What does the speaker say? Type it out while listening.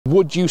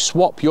Would you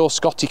swap your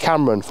Scotty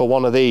Cameron for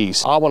one of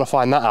these? I want to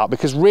find that out,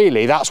 because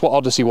really that's what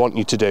Odyssey want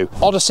you to do.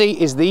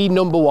 Odyssey is the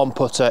 #1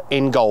 putter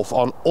in golf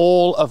on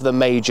all of the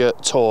major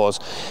tours.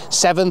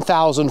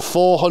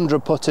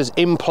 7,400 putters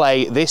in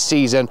play this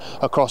season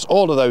across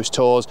all of those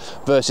tours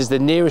versus the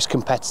nearest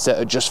competitor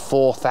at just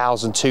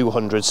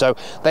 4,200. So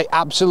they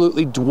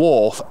absolutely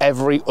dwarf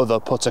every other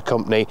putter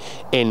company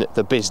in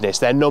the business.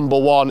 They're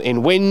 #1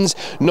 in wins,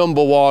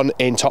 #1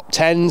 in top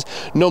 10s,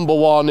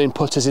 #1 in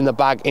putters in the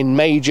bag in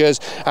majors,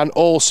 and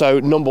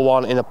also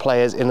 #1 in the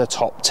players in the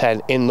top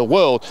 10 in the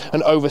world.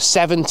 And over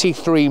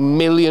 $73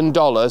 million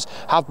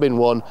have been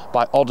won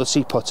by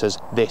Odyssey putters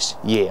this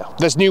year.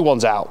 There's new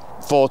ones out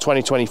for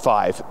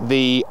 2025.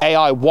 The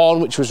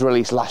Ai-One, which was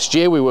released last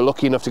year, we were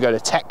lucky enough to go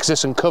to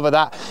Texas and cover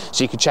that,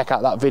 so you can check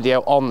out that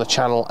video on the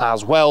channel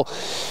as well.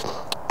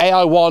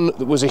 Ai-One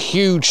was a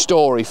huge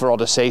story for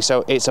Odyssey,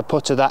 so it's a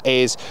putter that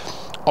is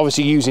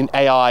obviously using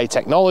AI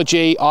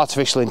technology,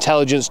 artificial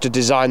intelligence, to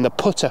design the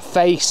putter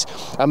face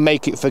and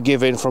make it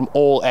forgiving from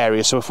all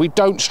areas. So if we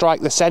don't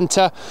strike the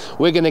center,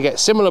 we're going to get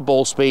similar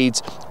ball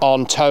speeds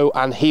on toe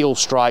and heel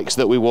strikes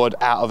that we would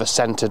out of a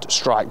centered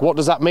strike. What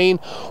does that mean?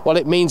 Well,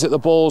 it means that the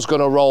ball's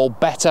going to roll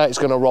better, it's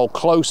going to roll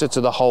closer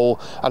to the hole,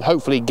 and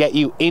hopefully get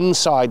you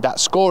inside that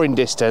scoring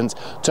distance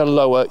to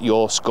lower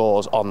your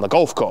scores on the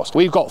golf course.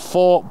 We've got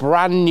 4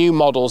 brand new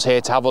models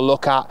here to have a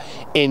look at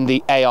in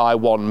the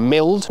Ai-One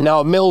Milled. Now,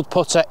 a milled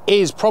putter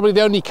is probably the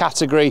only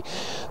category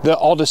that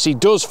Odyssey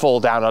does fall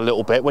down a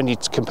little bit when you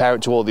compare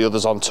it to all the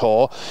others on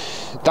tour.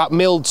 That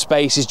milled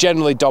space is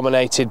generally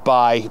dominated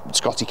by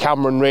Scotty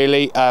Cameron,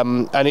 really,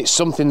 and it's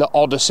something that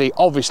Odyssey,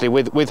 obviously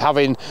with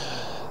having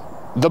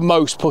the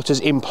most putters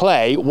in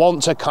play,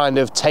 want to kind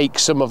of take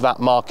some of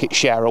that market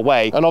share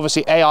away. And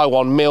obviously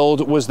Ai-One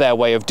Milled was their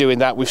way of doing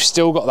that. We've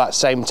still got that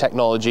same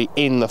technology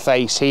in the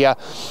face here,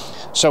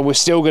 so we're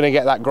still going to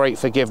get that great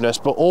forgiveness,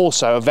 but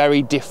also a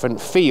very different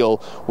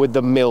feel with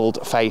the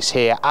milled face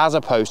here, as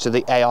opposed to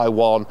the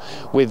Ai-One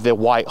with the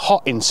white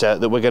hot insert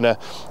that we're going to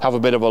have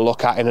a bit of a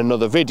look at in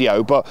another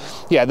video. But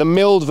yeah, the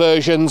milled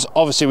versions,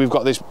 obviously we've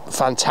got this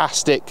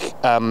fantastic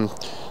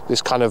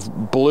this kind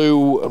of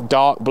blue,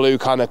 dark blue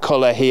kind of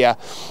color here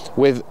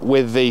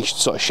with the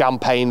sort of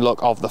champagne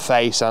look of the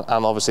face, and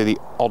obviously the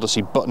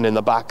Odyssey button in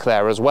the back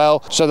there as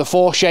well. So the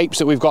 4 shapes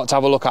that we've got to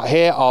have a look at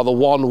here are the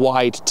 1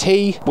 wide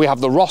T, we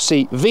have the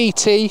Rossie-V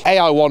T,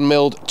 Ai-One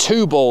Milled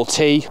 2-ball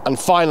T, and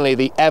finally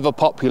the ever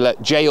popular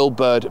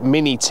Jailbird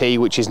Mini T,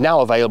 which is now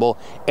available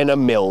in a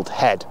milled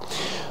head.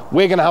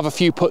 We're going to have a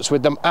few putts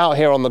with them out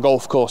here on the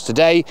golf course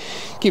today,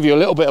 give you a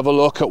little bit of a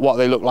look at what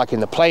they look like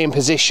in the playing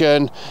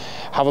position,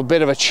 have a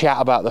bit of a chat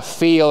about the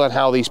feel and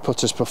how these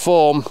putters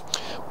perform.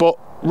 But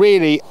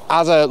really,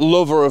 as a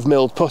lover of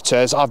milled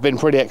putters, I've been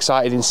pretty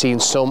excited in seeing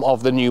some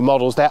of the new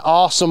models. There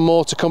are some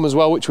more to come as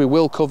well, which we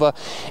will cover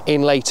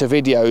in later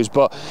videos,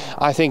 but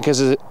I think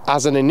as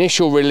an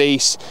initial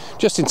release,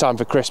 just in time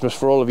for Christmas,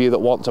 for all of you that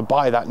want to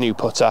buy that new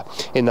putter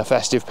in the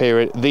festive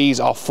period,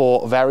 these are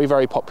 4 very,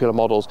 very popular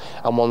models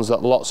and ones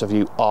that lots of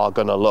you are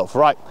going to love.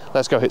 Right,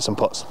 let's go hit some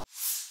putts.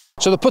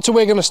 So the putter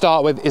we're going to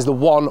start with is the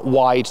 1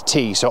 wide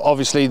T. So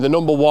obviously the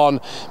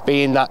 #1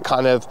 being that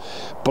kind of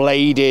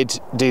bladed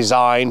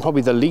design,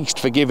 probably the least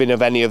forgiving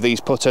of any of these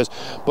putters,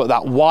 but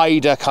that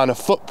wider kind of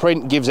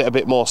footprint gives it a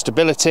bit more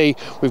stability.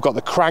 We've got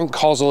the crank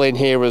hosel in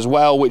here as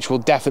well, which will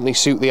definitely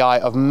suit the eye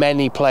of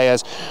many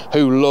players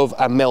who love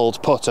a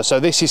milled putter.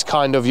 So this is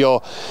kind of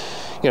your,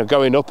 you know,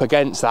 going up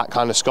against that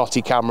kind of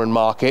Scotty Cameron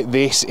market.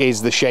 This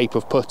is the shape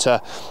of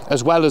putter,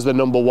 as well as the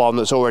 #1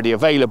 that's already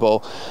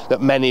available,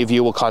 that many of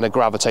you will kind of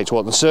gravitate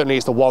towards. And certainly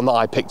it's the one that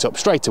I picked up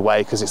straight away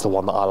because it's the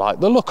one that I like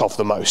the look of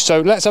the most.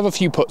 So let's have a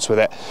few putts with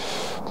it.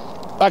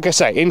 Like I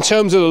say, in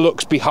terms of the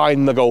looks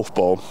behind the golf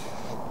ball,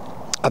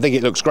 I think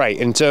it looks great.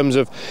 In terms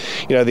of,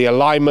 you know, the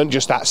alignment,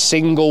 just that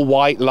single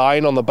white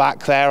line on the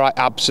back there, I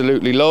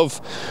absolutely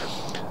love.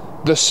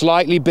 The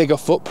slightly bigger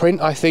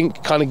footprint, I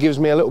think, kind of gives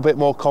me a little bit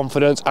more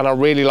confidence, and I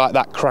really like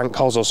that crank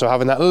hosel. So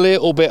having that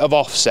little bit of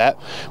offset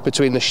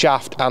between the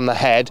shaft and the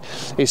head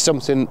is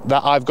something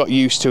that I've got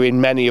used to in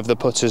many of the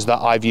putters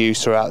that I've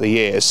used throughout the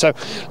years. So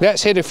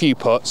let's hit a few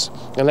putts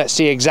and let's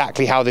see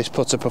exactly how this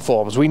putter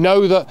performs. We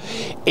know that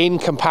in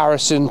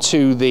comparison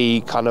to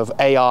the kind of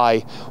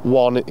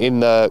Ai-One in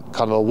the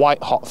kind of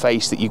white hot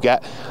face that you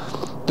get,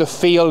 the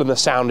feel and the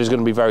sound is going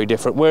to be very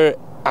different. We're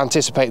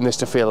anticipating this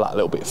to feel that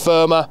little bit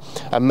firmer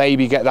and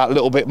maybe get that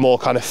little bit more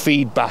kind of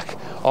feedback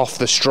off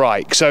the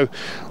strike. So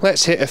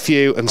let's hit a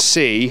few and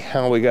see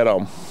how we get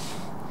on.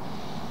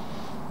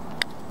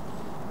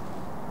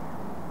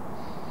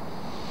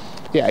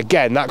 Yeah,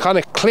 again, that kind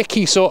of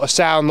clicky sort of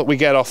sound that we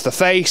get off the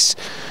face.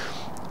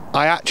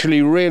 I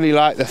actually really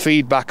like the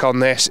feedback on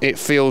this. It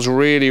feels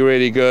really,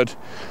 really good.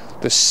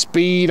 The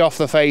speed off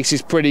the face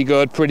is pretty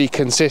good, pretty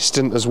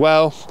consistent as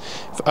well.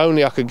 If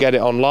only I could get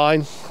it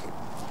online.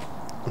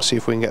 Let's see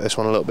if we can get this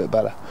one a little bit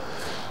better.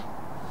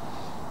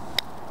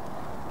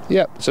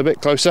 Yep, it's a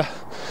bit closer.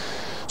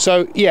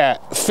 So yeah,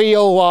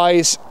 feel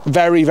wise,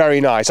 very,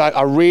 very nice.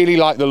 I really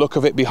like the look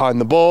of it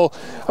behind the ball.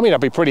 I mean, I'd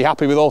be pretty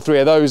happy with all three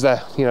of those.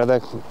 They're, you know, they're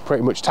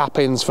pretty much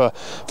tap-ins for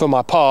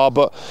my par.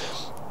 But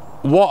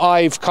what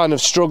I've kind of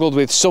struggled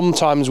with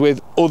sometimes with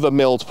other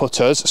milled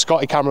putters,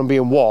 Scotty Cameron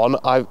being one,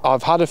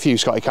 I've had a few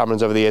Scotty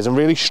Camerons over the years and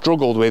really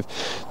struggled with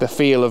the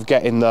feel of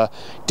getting the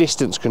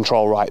distance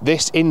control right.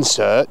 This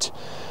insert,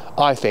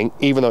 I think,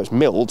 even though it's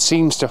milled,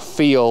 seems to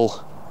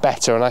feel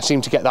better, and I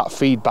seem to get that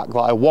feedback that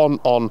I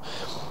want on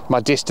my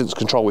distance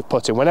control with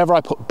putting. Whenever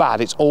I put bad,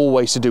 it's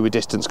always to do with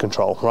distance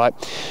control, right?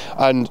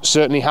 And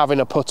certainly having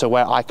a putter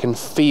where I can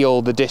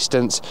feel the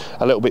distance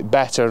a little bit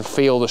better and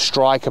feel the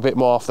strike a bit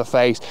more off the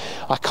face,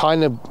 I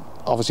kind of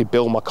obviously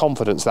build my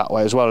confidence that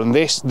way as well. And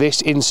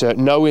this insert,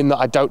 knowing that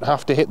I don't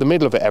have to hit the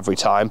middle of it every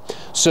time,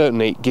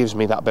 certainly gives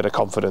me that bit of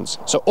confidence.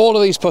 So all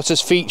of these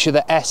putters feature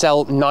the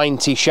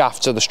SL90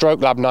 shaft, so the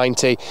Stroke Lab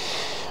 90,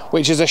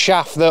 which is a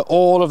shaft that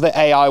all of the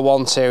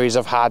Ai-One series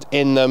have had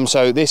in them.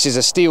 So this is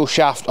a steel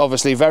shaft,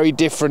 obviously very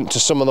different to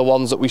some of the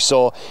ones that we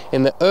saw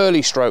in the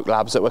early Stroke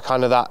Labs that were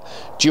kind of that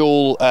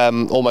dual,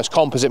 almost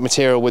composite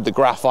material with the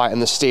graphite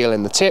and the steel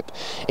in the tip.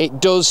 It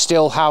does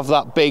still have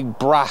that big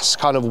brass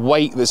kind of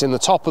weight that's in the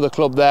top of the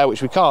club there,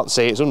 which we can't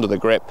see, it's under the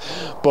grip,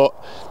 but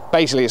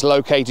basically it's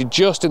located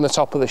just in the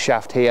top of the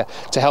shaft here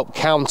to help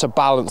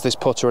counterbalance this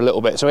putter a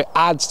little bit, so it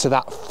adds to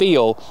that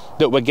feel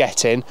that we're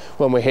getting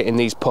when we're hitting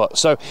these putts.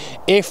 So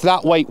if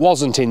that weight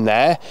wasn't in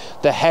there,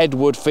 the head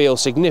would feel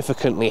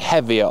significantly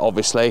heavier,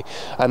 obviously,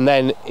 and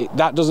then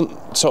that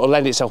doesn't sort of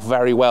lend itself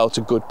very well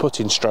to good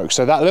putting strokes.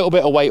 So that little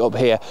bit of weight up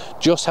here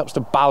just helps to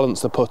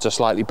balance the putter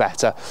slightly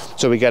better,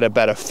 so we get a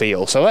better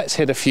feel. So let's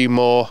hit a few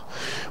more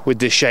with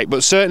this shape.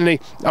 But certainly,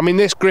 I mean,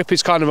 this grip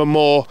is kind of a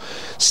more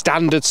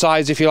standard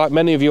size, if you like.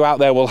 Many of you out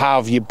there will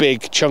have your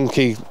big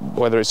chunky,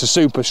 whether it's a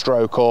Super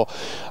Stroke or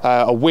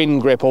a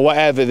wind grip or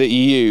whatever that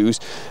you use.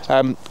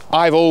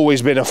 I've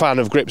always been a fan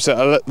of grips that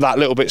are that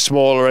little bit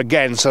smaller,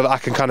 again, so that I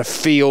can kind of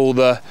feel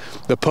the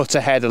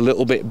putter head a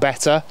little bit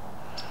better.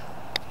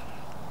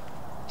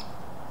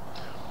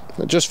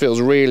 It just feels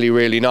really,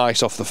 really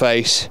nice off the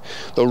face.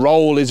 The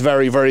roll is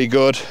very, very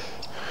good,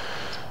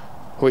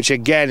 which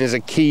again is a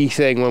key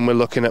thing when we're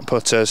looking at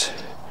putters.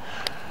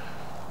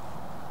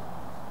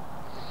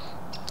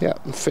 Yeah,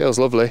 it feels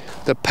lovely.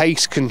 The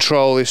pace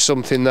control is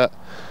something that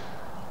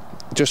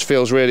just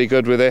feels really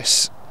good with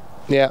this.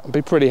 Yeah, I'd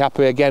be pretty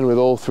happy again with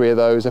all three of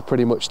those. They're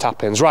pretty much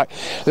tap-ins. Right,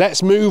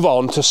 let's move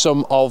on to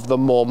some of the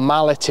more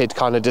malleted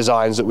kind of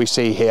designs that we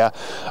see here,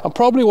 and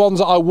probably ones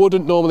that I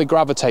wouldn't normally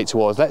gravitate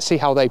towards. Let's see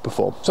how they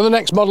perform. So the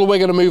next model we're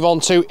going to move on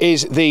to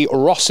is the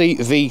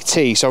Rossie-V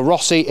T. So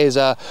Rossie is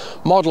a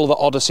model that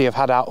Odyssey have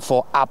had out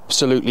for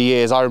absolutely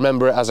years. I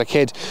remember it as a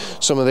kid,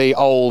 some of the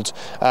old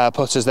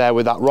putters there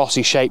with that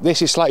Rossie shape.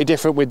 This is slightly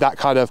different with that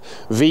kind of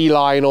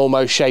V-line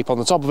almost shape on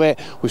the top of it.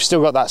 We've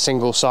still got that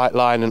single sight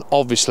line and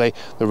obviously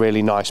the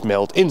really nice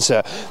milled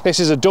insert. This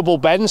is a double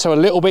bend, so a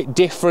little bit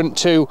different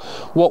to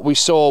what we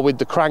saw with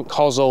the crank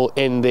hosel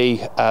in the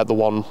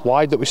one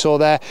wide that we saw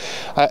there.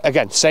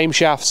 Again, same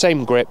shaft,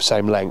 same grip,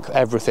 same length,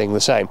 everything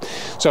the same.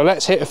 So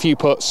let's hit a few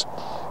putts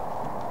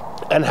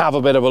and have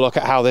a bit of a look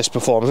at how this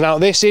performs. Now,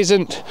 this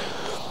isn't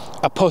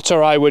a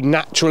putter I would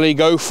naturally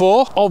go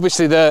for.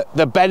 Obviously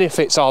the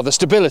benefits are the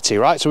stability,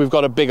 right? So we've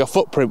got a bigger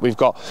footprint, we've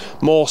got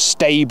more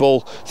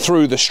stable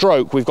through the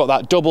stroke, we've got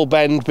that double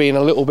bend being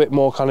a little bit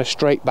more kind of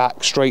straight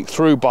back, straight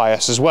through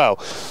bias as well.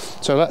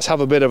 So let's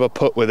have a bit of a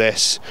putt with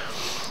this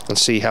and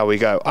see how we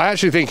go. I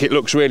actually think it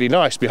looks really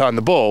nice behind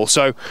the ball,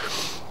 so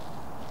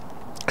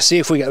see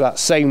if we get that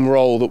same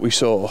roll that we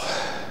saw.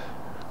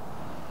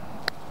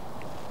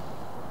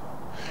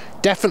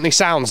 Definitely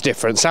sounds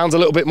different, sounds a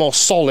little bit more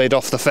solid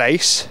off the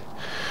face.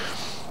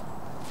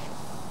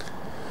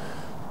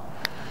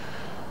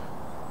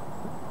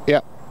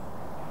 Yep,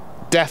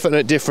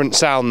 definite different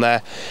sound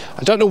there.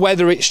 I don't know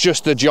whether it's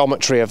just the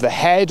geometry of the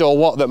head or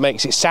what that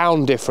makes it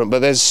sound different, but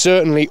there's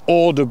certainly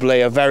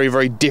audibly a very,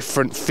 very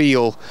different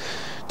feel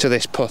to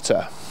this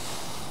putter.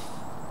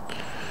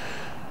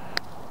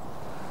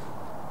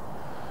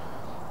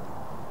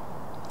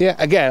 Yeah,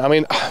 again, I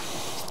mean,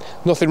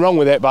 nothing wrong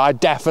with it, but I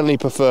definitely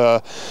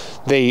prefer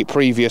the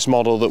previous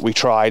model that we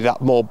tried,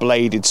 that more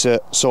bladed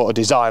sort of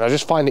design. I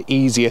just find it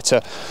easier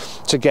to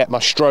get my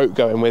stroke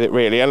going with it,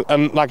 really.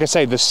 And like I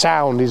say, the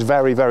sound is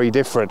very, very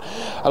different.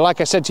 And like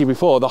I said to you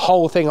before, the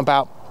whole thing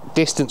about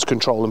distance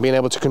control and being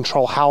able to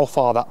control how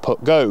far that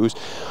putt goes,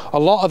 a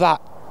lot of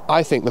that,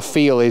 I think the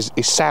feel is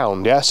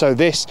sound, yeah? So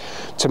this,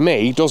 to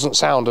me, doesn't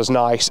sound as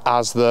nice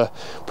as the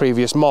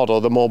previous model,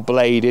 the more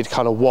bladed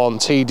kind of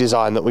 1T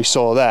design that we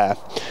saw there.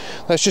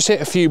 Let's just hit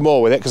a few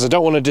more with it, because I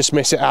don't want to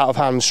dismiss it out of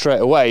hand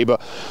straight away,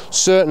 but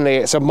certainly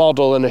it's a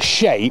model and a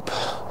shape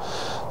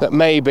that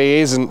maybe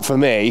isn't for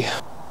me.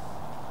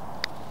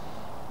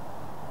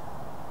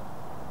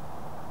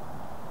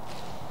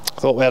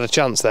 Thought we had a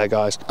chance there,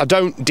 guys. I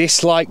don't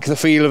dislike the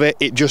feel of it,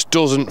 it just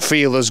doesn't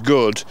feel as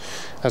good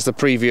as the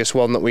previous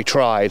one that we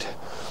tried.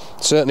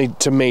 certainly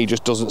to me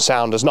just doesn't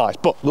sound as nice.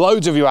 But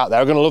loads of you out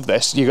there are going to love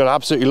this. You're going to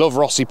absolutely love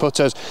Rossi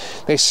putters.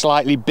 This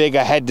slightly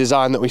bigger head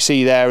design that we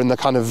see there and the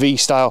kind of V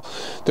style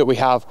that we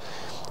have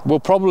will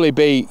probably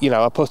be, you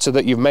know, a putter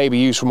that you've maybe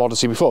used from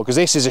Odyssey before, because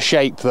this is a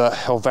shape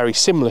that, or very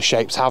similar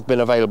shapes, have been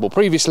available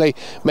previously,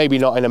 maybe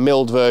not in a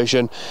milled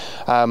version,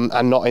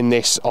 and not in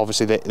this,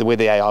 obviously, with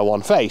the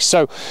Ai-One face.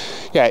 So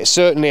yeah, it's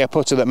certainly a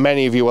putter that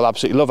many of you will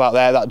absolutely love out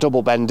there. That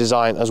double bend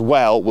design as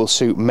well will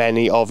suit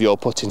many of your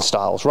putting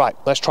styles. Right,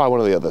 let's try one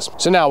of the others.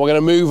 So now we're going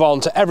to move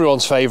on to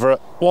everyone's favorite,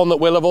 one that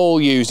we'll have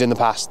all used in the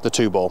past, the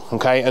 2-ball,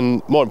 okay,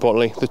 and more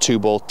importantly, the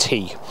 2-ball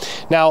T.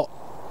 Now,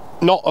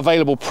 not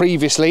available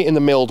previously in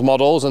the milled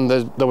models, and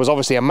there was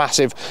obviously a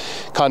massive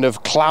kind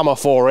of clamour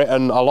for it,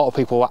 and a lot of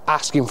people were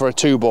asking for a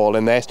 2-ball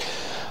in this,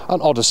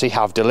 and Odyssey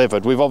have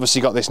delivered. We've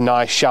obviously got this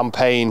nice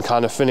champagne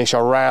kind of finish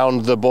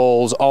around the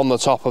balls on the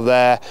top of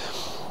there.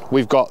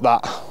 We've got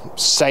that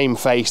same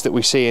face that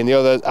we see in the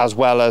other, as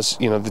well as,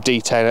 you know, the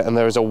detail, and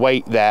there is a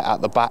weight there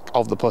at the back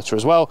of the putter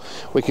as well.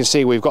 We can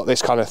see we've got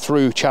this kind of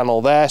through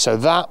channel there, so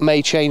that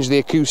may change the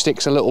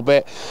acoustics a little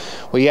bit.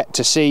 We're yet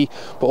to see,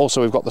 but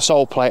also we've got the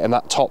sole plate and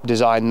that top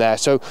design there.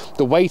 So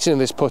the weighting of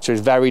this putter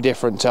is very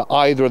different to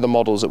either of the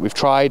models that we've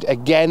tried.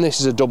 Again, this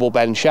is a double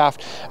bend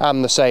shaft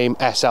and the same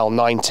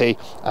SL90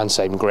 and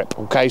same grip.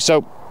 Okay,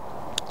 so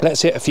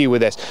let's hit a few with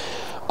this.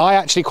 I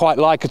actually quite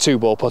like a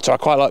 2-ball putter. I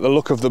quite like the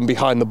look of them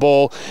behind the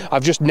ball.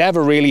 I've just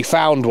never really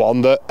found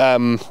one that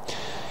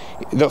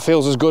that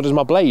feels as good as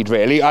my blade,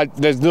 really.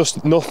 There's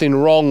just nothing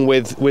wrong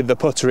with the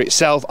putter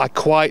itself. I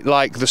quite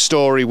like the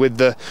story with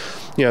the,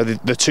 you know,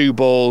 the 2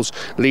 balls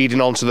leading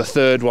on to the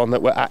 3rd one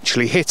that we're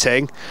actually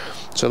hitting.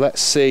 So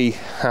let's see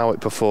how it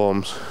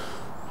performs.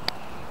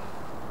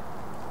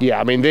 Yeah,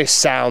 I mean, this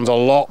sounds a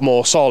lot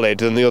more solid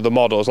than the other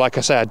models. Like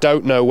I say, I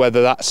don't know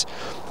whether that's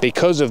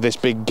because of this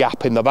big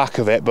gap in the back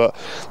of it, but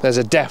there's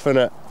a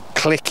definite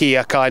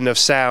clickier kind of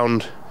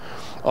sound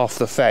off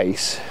the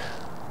face.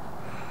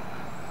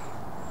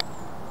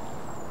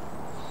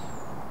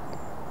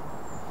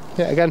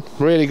 Yeah, again,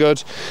 really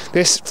good.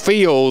 This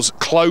feels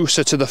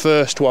closer to the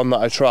first one that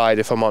I tried,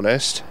 if I'm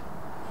honest.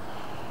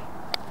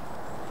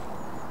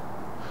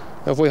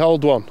 Have we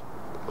hold one?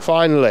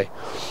 Finally.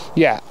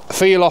 Yeah,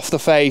 feel off the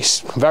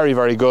face, very,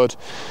 very good.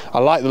 I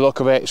like the look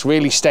of it. It's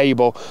really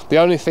stable. The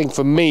only thing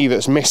for me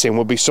that's missing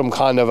would be some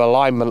kind of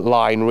alignment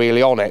line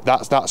really on it.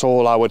 That's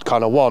all I would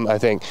kind of want, I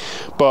think.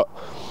 But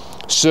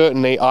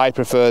certainly I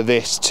prefer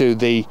this to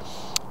the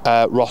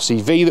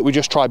Rossie-V that we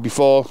just tried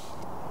before.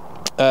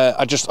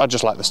 I just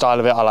like the style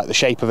of it. I like the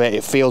shape of it.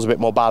 It feels a bit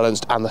more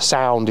balanced, and the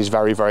sound is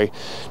very, very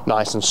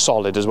nice and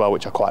solid as well,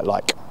 which I quite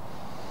like.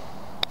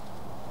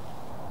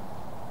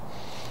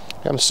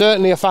 I'm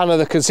certainly a fan of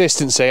the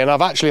consistency, and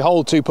I've actually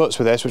holed 2 putts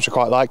with this, which I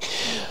quite like.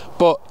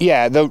 But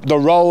yeah, the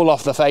roll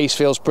off the face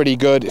feels pretty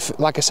good.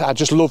 Like I said, I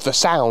just love the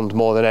sound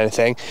more than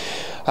anything.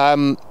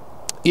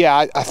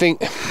 Yeah, I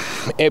think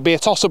it'd be a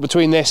toss-up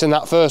between this and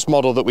that first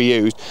model that we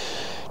used.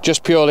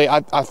 Just purely,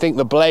 I think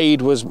the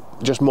blade was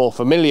just more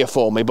familiar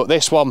for me, but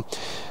this one,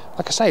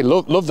 like I say,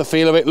 love the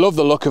feel of it, love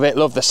the look of it,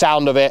 love the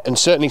sound of it, and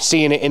certainly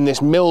seeing it in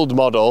this milled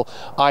model,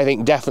 I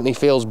think definitely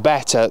feels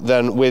better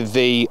than with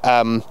the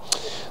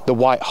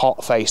white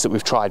hot face that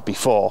we've tried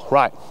before.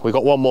 Right, we've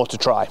got one more to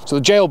try. So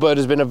the Jailbird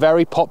has been a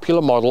very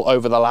popular model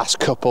over the last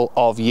couple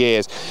of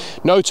years,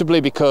 notably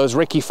because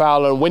Ricky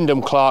Fowler and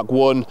Wyndham Clark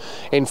won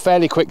in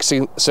fairly quick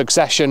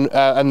succession,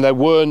 and there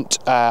weren't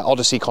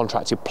Odyssey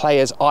contracted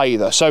players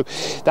either. So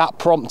that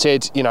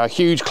prompted, you know, a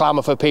huge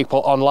clamour for people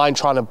online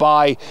trying to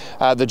buy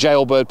the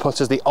Jailbird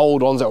putters, the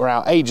old ones that were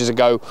out ages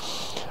ago.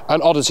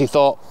 And Odyssey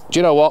thought, do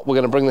you know what, we're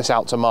going to bring this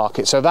out to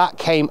market. So that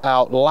came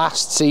out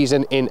last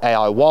season in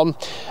Ai-One,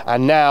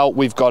 and now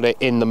we've got it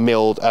in the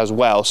milled as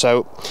well.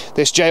 So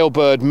this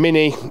Jailbird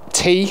Mini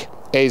T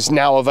is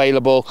now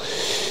available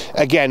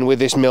again with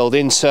this milled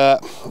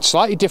insert,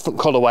 slightly different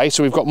colorway.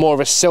 So we've got more of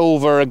a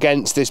silver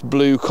against this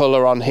blue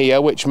color on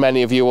here, which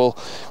many of you will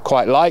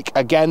quite like.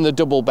 Again, the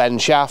double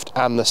bend shaft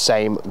and the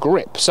same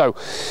grip. So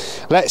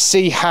let's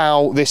see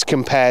how this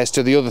compares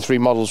to the other 3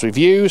 models we've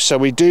used. So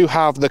we do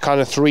have the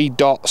kind of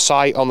 3-dot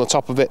sight on the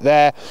top of it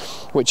there,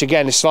 which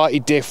again is slightly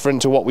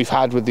different to what we've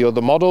had with the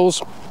other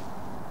models.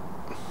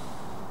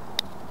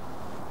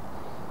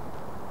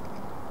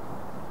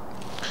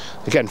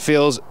 Again,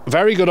 feels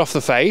very good off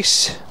the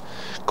face.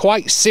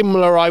 Quite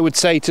similar, I would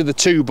say, to the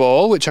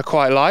 2-ball, which I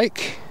quite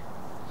like.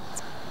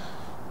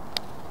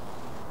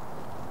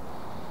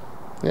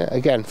 Yeah,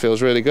 again,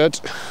 feels really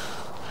good.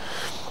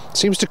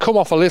 Seems to come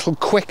off a little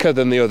quicker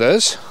than the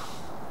others.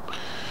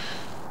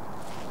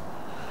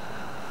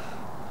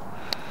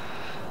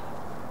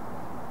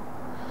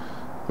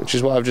 Which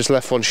is why I've just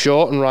left one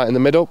short and right in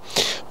the middle.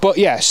 But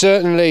yeah,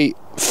 certainly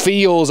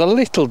feels a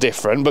little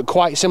different, but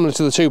quite similar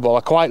to the 2-ball.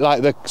 I quite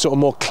like the sort of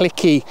more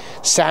clicky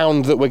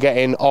sound that we're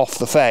getting off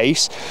the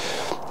face.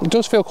 It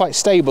does feel quite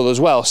stable as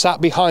well.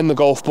 Sat behind the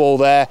golf ball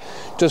there,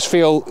 does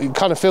feel, it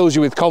kind of fills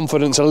you with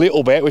confidence a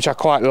little bit, which I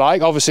quite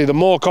like. Obviously, the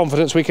more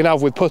confidence we can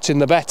have with putting,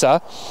 the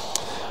better.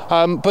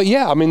 But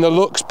yeah, I mean, the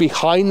looks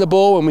behind the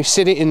ball when we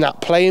sit it in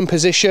that playing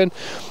position,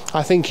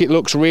 I think it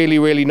looks really,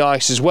 really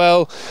nice as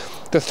well.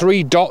 The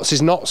 3 dots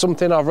is not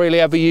something I've really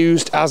ever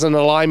used as an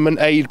alignment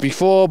aid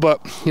before,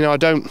 but you know, I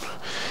don't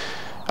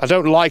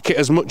like it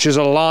as much as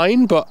a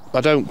line, but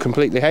I don't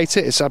completely hate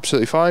it. It's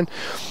absolutely fine.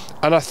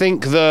 And I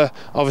think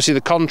obviously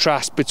the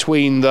contrast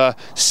between the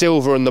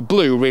silver and the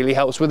blue really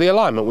helps with the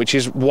alignment, which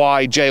is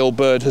why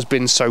Jailbird has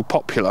been so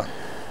popular.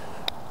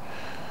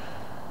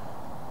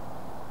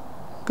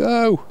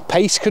 Go.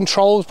 Pace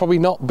control's probably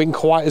not been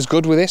quite as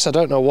good with this. I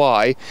don't know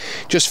why.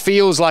 Just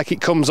feels like it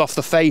comes off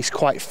the face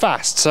quite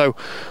fast, so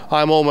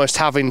I'm almost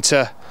having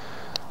to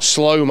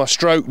slow my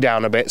stroke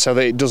down a bit so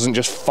that it doesn't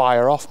just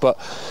fire off. But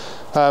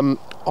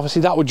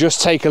obviously that would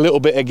just take a little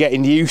bit of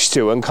getting used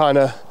to and kind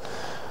of,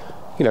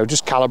 you know,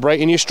 just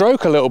calibrating your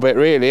stroke a little bit,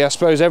 really. I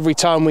suppose every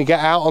time we get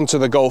out onto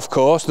the golf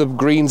course, the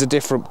greens are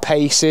different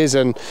paces,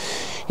 and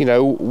you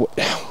know,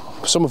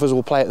 some of us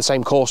will play at the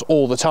same course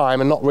all the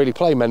time and not really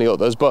play many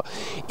others. But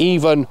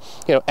even,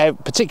 you know,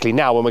 particularly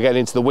now when we're getting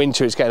into the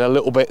winter, it's getting a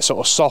little bit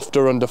sort of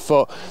softer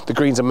underfoot. The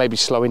greens are maybe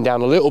slowing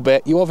down a little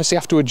bit. You obviously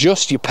have to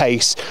adjust your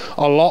pace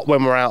a lot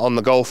when we're out on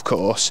the golf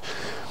course.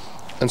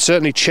 And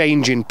certainly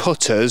changing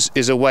putters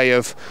is a way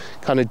of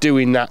kind of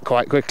doing that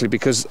quite quickly,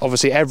 because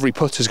obviously every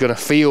putter is going to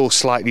feel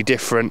slightly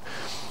different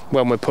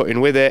when we're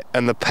putting with it,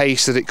 and the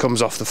pace that it comes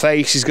off the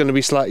face is going to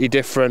be slightly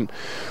different,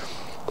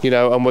 you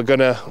know, and we're going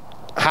to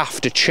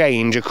have to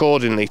change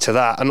accordingly to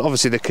that. And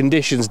obviously the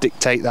conditions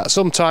dictate that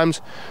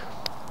sometimes,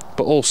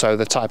 but also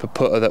the type of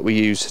putter that we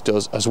use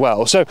does as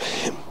well. So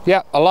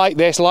yeah, I like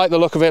this, like the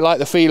look of it, like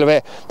the feel of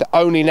it. The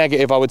only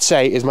negative I would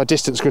say is my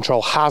distance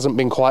control hasn't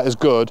been quite as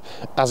good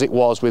as it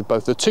was with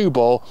both the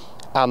 2-ball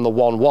and the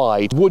 1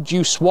 wide. Would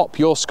you swap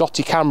your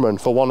Scotty Cameron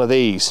for one of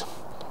these?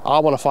 I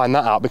want to find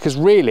that out, because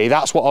really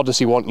that's what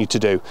Odyssey want you to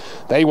do.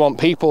 They want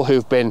people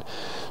who've been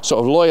sort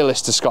of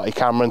loyalists to Scotty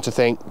Cameron to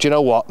think, do you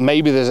know what,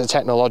 maybe there's a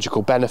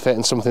technological benefit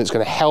and something that's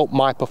going to help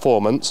my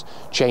performance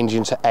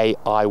changing to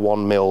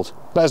Ai-One Milled.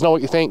 Let us know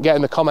what you think, get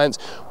in the comments.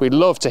 We'd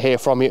love to hear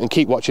from you, and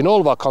keep watching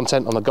all of our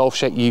content on the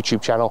Golfshake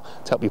YouTube channel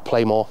to help you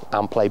play more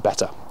and play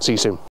better. See you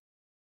soon.